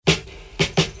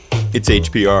It's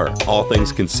HPR, All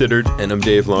Things Considered, and I'm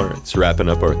Dave Lawrence, wrapping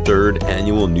up our third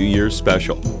annual New Year's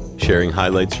special, sharing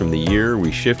highlights from the year we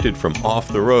shifted from off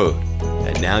the road.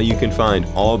 And now you can find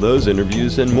all those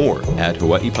interviews and more at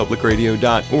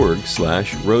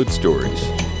hawaiipublicradio.org/road stories.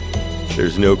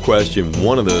 There's no question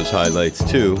one of those highlights,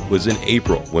 too, was in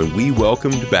April when we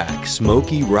welcomed back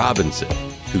Smokey Robinson,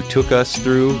 who took us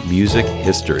through music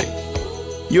history.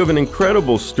 You have an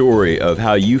incredible story of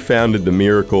how you founded the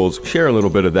Miracles. Share a little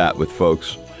bit of that with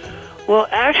folks. Well,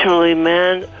 actually,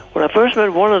 man, when I first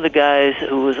met one of the guys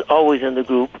who was always in the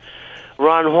group,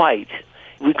 Ron White,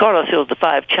 we called ourselves the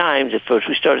Five Chimes at first.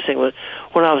 We started singing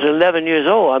when I was 11 years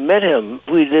old. I met him.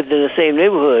 We lived in the same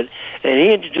neighborhood, and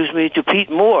he introduced me to Pete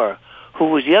Moore, who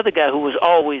was the other guy who was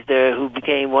always there, who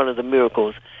became one of the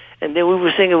Miracles. And then we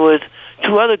were singing with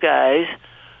two other guys,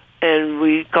 and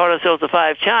we called ourselves the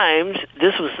Five Chimes.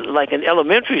 This was like an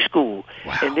elementary school.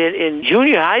 Wow. And then in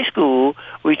junior high school,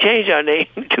 we changed our name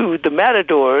to the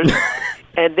Matadors.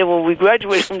 And then when we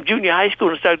graduated from junior high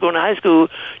school and started going to high school,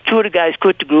 two of the guys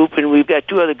quit the group, and we've got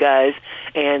two other guys,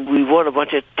 and we won a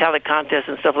bunch of talent contests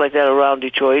and stuff like that around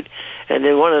Detroit. And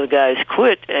then one of the guys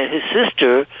quit, and his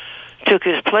sister took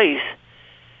his place.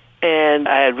 And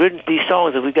I had written these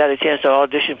songs, and we got a chance to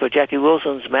audition for Jackie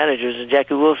Wilson's managers, and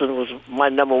Jackie Wilson was my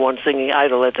number one singing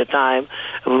idol at the time.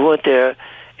 And we went there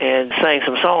and sang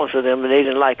some songs for them, and they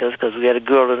didn't like us because we had a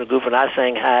girl in the group, and I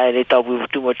sang high, and they thought we were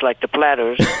too much like the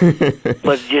Platters.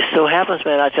 But it just so happens,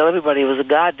 man, I tell everybody it was a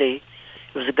God day.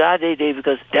 It was a God day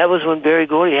because that was when Berry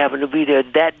Gordy happened to be there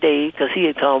that day because he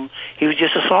had come. He was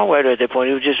just a songwriter at that point.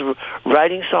 He was just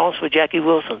writing songs for Jackie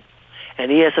Wilson. And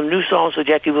he had some new songs for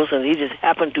Jackie Wilson. He just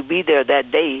happened to be there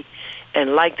that day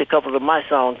and liked a couple of my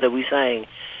songs that we sang.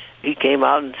 He came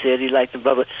out and said he liked them,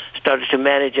 but started to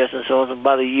manage us and so on.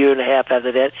 About a year and a half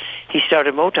after that, he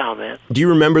started Motown, man. Do you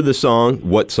remember the song,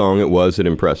 what song it was that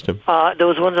impressed him? There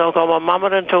was one song called My Mama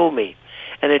Done Told Me.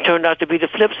 And it turned out to be the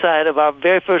flip side of our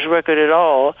very first record at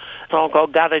all, a song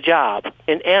called Got a Job,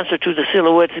 in answer to the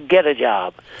Silhouettes' Get a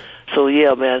Job. So,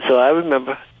 yeah, man, so I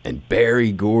remember. And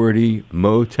Berry Gordy,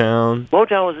 Motown.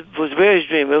 Motown was Barry's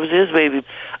dream. It was his baby.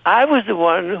 I was the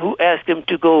one who asked him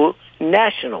to go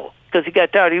national because he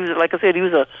got tired. He was, like I said, he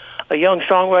was a young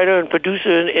songwriter and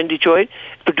producer in Detroit,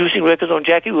 producing records on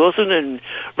Jackie Wilson and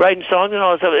writing songs and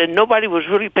all that stuff. And nobody was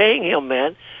really paying him,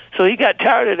 man. So he got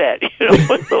tired of that,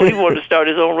 So he wanted to start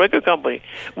his own record company,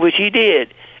 which he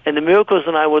did. And the Miracles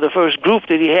and I were the first group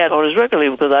that he had on his record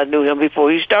label because I knew him before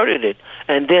he started it.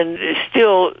 And then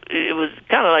it was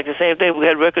kind of like the same thing. We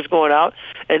had records going out,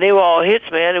 and they were all hits,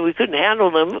 man, and we couldn't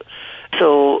handle them.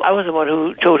 So I was the one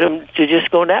who told him to just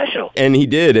go national. And he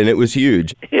did, and it was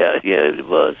huge. Yeah, it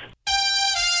was.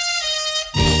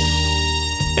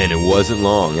 And it wasn't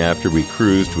long after we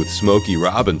cruised with Smokey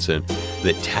Robinson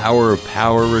that Tower of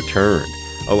Power returned,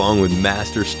 along with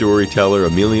master storyteller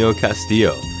Emilio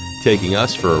Castillo, taking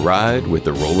us for a ride with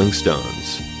the Rolling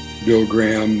Stones. Bill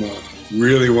Graham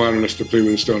really wanted us to play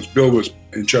with the Stones. Bill was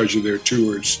in charge of their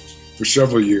tours for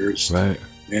several years. Right.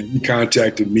 And he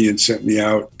contacted me and sent me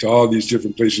out to all these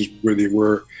different places where they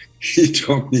were. He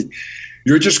told me,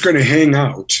 you're just going to hang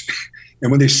out.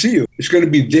 And when they see you, it's going to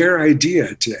be their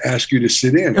idea to ask you to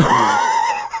sit in.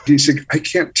 He said, I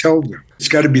can't tell them. It's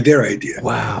got to be their idea.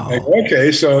 Wow. Like,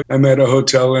 okay, so I'm at a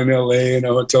hotel in L.A. and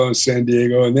a hotel in San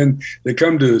Diego, and then they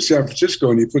come to San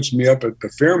Francisco, and he puts me up at the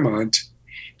Fairmont,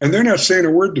 and they're not saying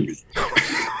a word to me.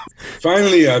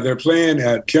 Finally, they're playing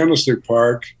at Candlestick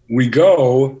Park. We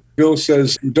go. Bill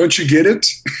says, don't you get it?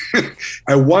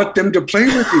 I want them to play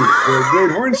with you. They're a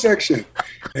great horn section.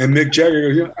 And Mick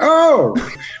Jagger goes, oh,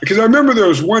 because I remember there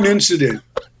was one incident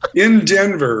in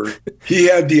Denver. He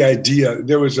had the idea.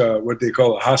 There was what they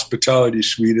call a hospitality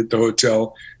suite at the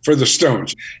hotel for the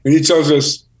Stones. And he tells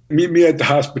us, meet me at the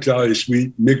hospitality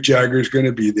suite. Mick Jagger's going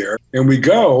to be there. And we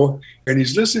go, and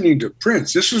he's listening to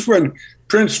Prince. This was when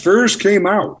Prince first came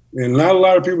out, and not a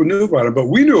lot of people knew about him, but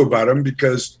we knew about him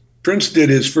because Prince did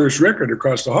his first record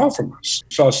across the hall from us,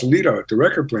 Sausalito at the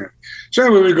record plant. So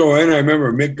anyway, we go in. I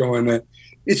remember Mick going,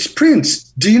 it's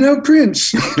Prince. Do you know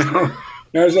Prince? And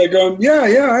I was like,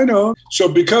 yeah, I know. So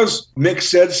because Mick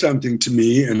said something to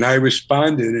me and I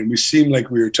responded and we seemed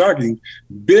like we were talking,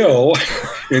 Bill,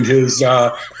 in his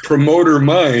promoter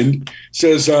mind,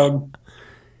 says,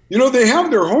 they have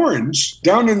their horns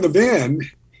down in the van.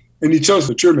 And he tells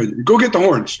the tour manager, go get the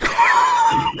horns.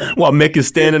 While Mick is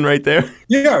standing right there?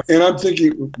 Yeah. And I'm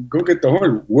thinking, go get the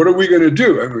horn. What are we going to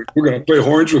do? I mean, we're going to play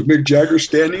horns with Mick Jagger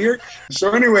standing here?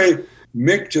 So anyway,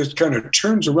 Mick just kind of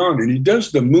turns around and he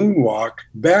does the moonwalk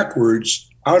backwards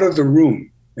out of the room.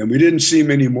 And we didn't see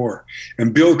him anymore.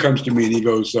 And Bill comes to me and he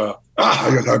goes,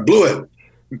 I blew it.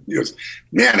 He goes,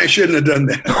 man, I shouldn't have done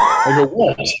that. I go,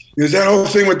 what? He goes, that whole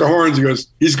thing with the horns. He goes,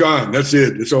 he's gone. That's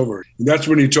it. It's over. And that's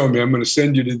when he told me, I'm going to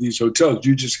send you to these hotels.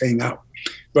 You just hang out.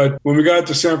 But when we got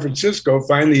to San Francisco,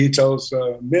 finally he tells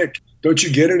Mick, don't you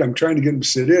get it? I'm trying to get him to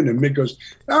sit in. And Mick goes,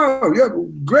 oh, yeah,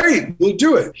 great. We'll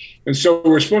do it. And so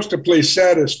we're supposed to play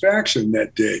Satisfaction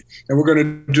that day. And we're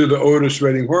going to do the Otis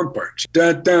Redding horn parts.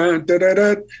 Da, da, da, da,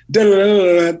 da, da,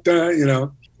 da, da, da, you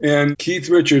know. And Keith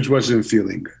Richards wasn't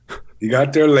feeling good. He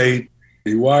got there late.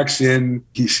 He walks in.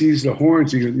 He sees the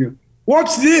horns. He goes,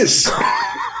 what's this?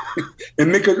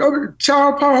 And Mick goes, oh,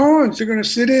 Tower Power horns. They're going to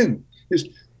sit in. He goes,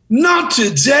 not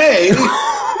today.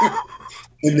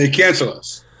 And they cancel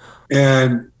us.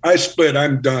 And I split.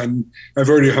 I'm done. I've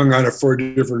already hung out at 4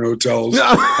 different hotels.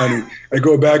 I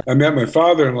go back. I'm at my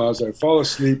father-in-law's. I fall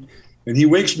asleep. And he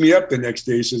wakes me up the next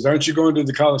day. He says, aren't you going to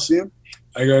the Coliseum?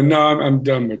 I go, no, I'm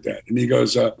done with that. And he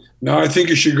goes, no, I think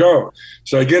you should go.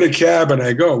 So I get a cab and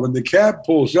I go. When the cab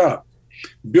pulls up,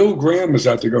 Bill Graham is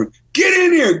out there going, get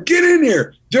in here, get in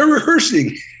here. They're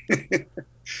rehearsing.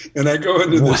 And I go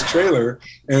into this trailer,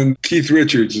 and Keith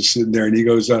Richards is sitting there, and he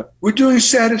goes, we're doing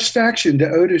Satisfaction, the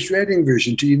Otis Redding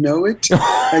version. Do you know it?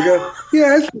 I go,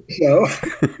 yeah, I think so.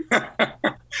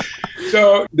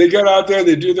 So they get out there,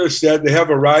 they do their set. They have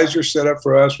a riser set up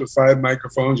for us with 5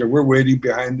 microphones, and we're waiting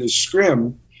behind this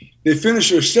scrim. They finish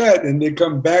their set, and they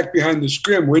come back behind the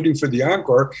scrim waiting for the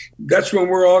encore. That's when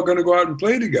we're all going to go out and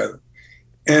play together.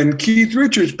 And Keith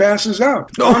Richards passes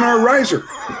out on our riser.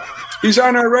 He's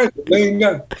on our right, laying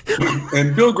down.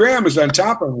 And Bill Graham is on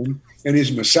top of him, and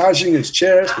he's massaging his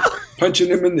chest, punching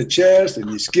him in the chest, and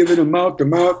he's giving him mouth to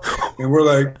mouth. And we're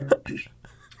like,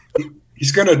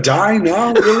 he's going to die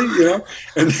now, really? You know?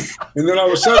 And then all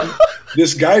of a sudden,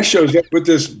 this guy shows up with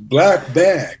this black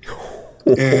bag.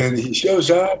 And he shows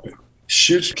up and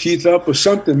shoots Keith up with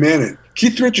something, man. And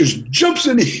Keith Richards jumps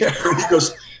in the air, and he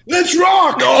goes, let's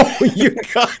rock! Oh, you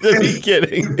got to be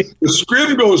kidding me. The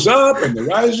scrim goes up and the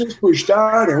riser's pushed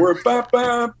out and we're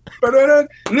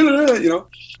you know.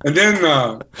 And then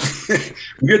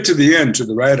we get to the end, to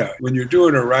the ride out. When you're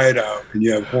doing a ride out and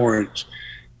you have horns,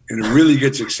 and it really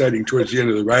gets exciting towards the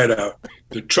end of the ride out,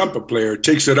 the trumpet player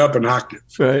takes it up an octave.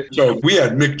 Right. So we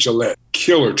had Mick Gillette,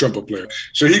 killer trumpet player.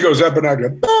 So he goes up an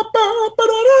octave,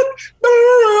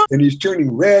 and he's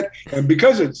turning red. And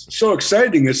because it's so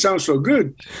exciting, it sounds so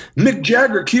good, Mick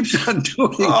Jagger keeps on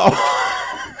doing it.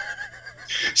 Oh.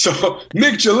 So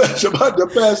Mick Gillette's about to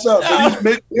pass out, but he's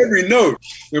making every note.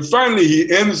 And finally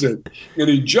he ends it, and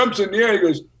he jumps in the air. He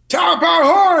goes, Tower Power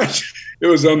horns! It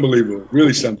was unbelievable.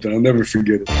 Really something. I'll never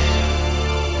forget it.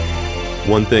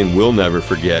 One thing we'll never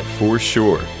forget, for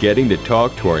sure, getting to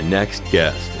talk to our next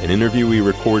guest, an interview we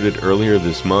recorded earlier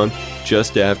this month,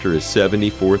 just after his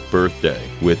 74th birthday,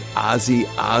 with Ozzy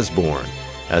Osbourne,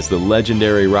 as the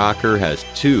legendary rocker has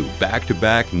 2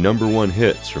 back-to-back #1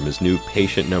 hits from his new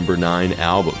Patient Number 9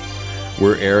 album.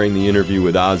 We're airing the interview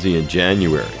with Ozzy in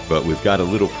January, but we've got a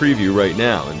little preview right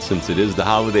now, and since it is the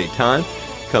holiday time,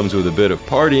 comes with a bit of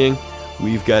partying,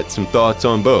 we've got some thoughts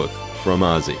on both from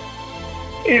Ozzy.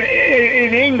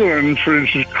 In England, for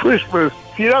instance, Christmas,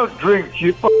 if you don't drink,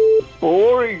 you're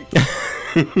boring.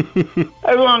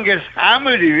 Everyone gets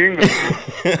hammered in England.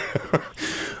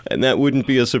 And that wouldn't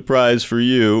be a surprise for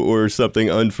you or something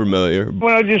unfamiliar.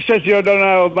 When I just said to you, I don't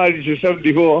know how I made it to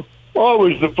 74, I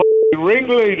was the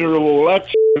ringleader of all that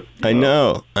shit. I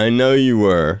know you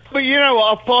were. But you know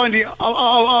what, I find it,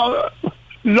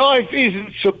 life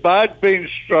isn't so bad being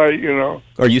straight, you know.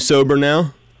 Are you sober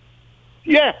now?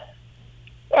 Yeah.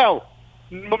 Well,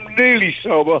 I'm nearly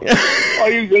sober. I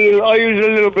use a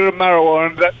little bit of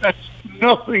marijuana. That's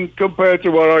nothing compared to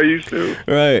what I used to.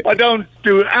 Right. I don't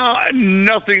do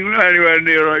nothing anywhere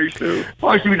near I used to.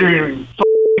 I used to be doing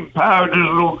f***ing powders and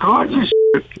all kinds of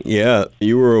shit. Yeah,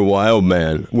 you were a wild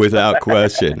man, without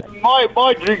question.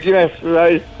 My drinks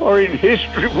yesterday are in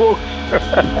history books.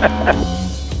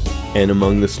 And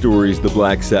among the stories the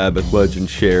Black Sabbath legend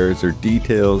shares are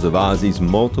details of Ozzy's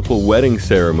multiple wedding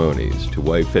ceremonies to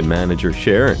wife and manager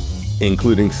Sharon,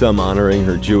 including some honoring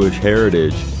her Jewish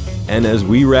heritage. And as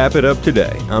we wrap it up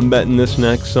today, I'm betting this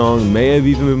next song may have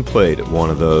even been played at one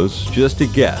of those, just a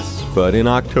guess. But in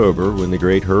October, when the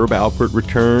great Herb Alpert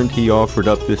returned, he offered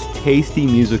up this tasty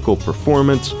musical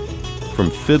performance from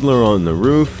Fiddler on the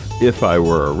Roof, If I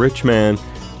Were a Rich Man,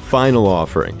 final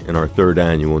offering in our 3rd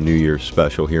annual New Year's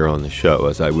special here on the show,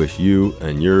 as I wish you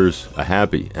and yours a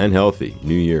happy and healthy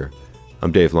New Year.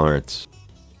 I'm Dave Lawrence.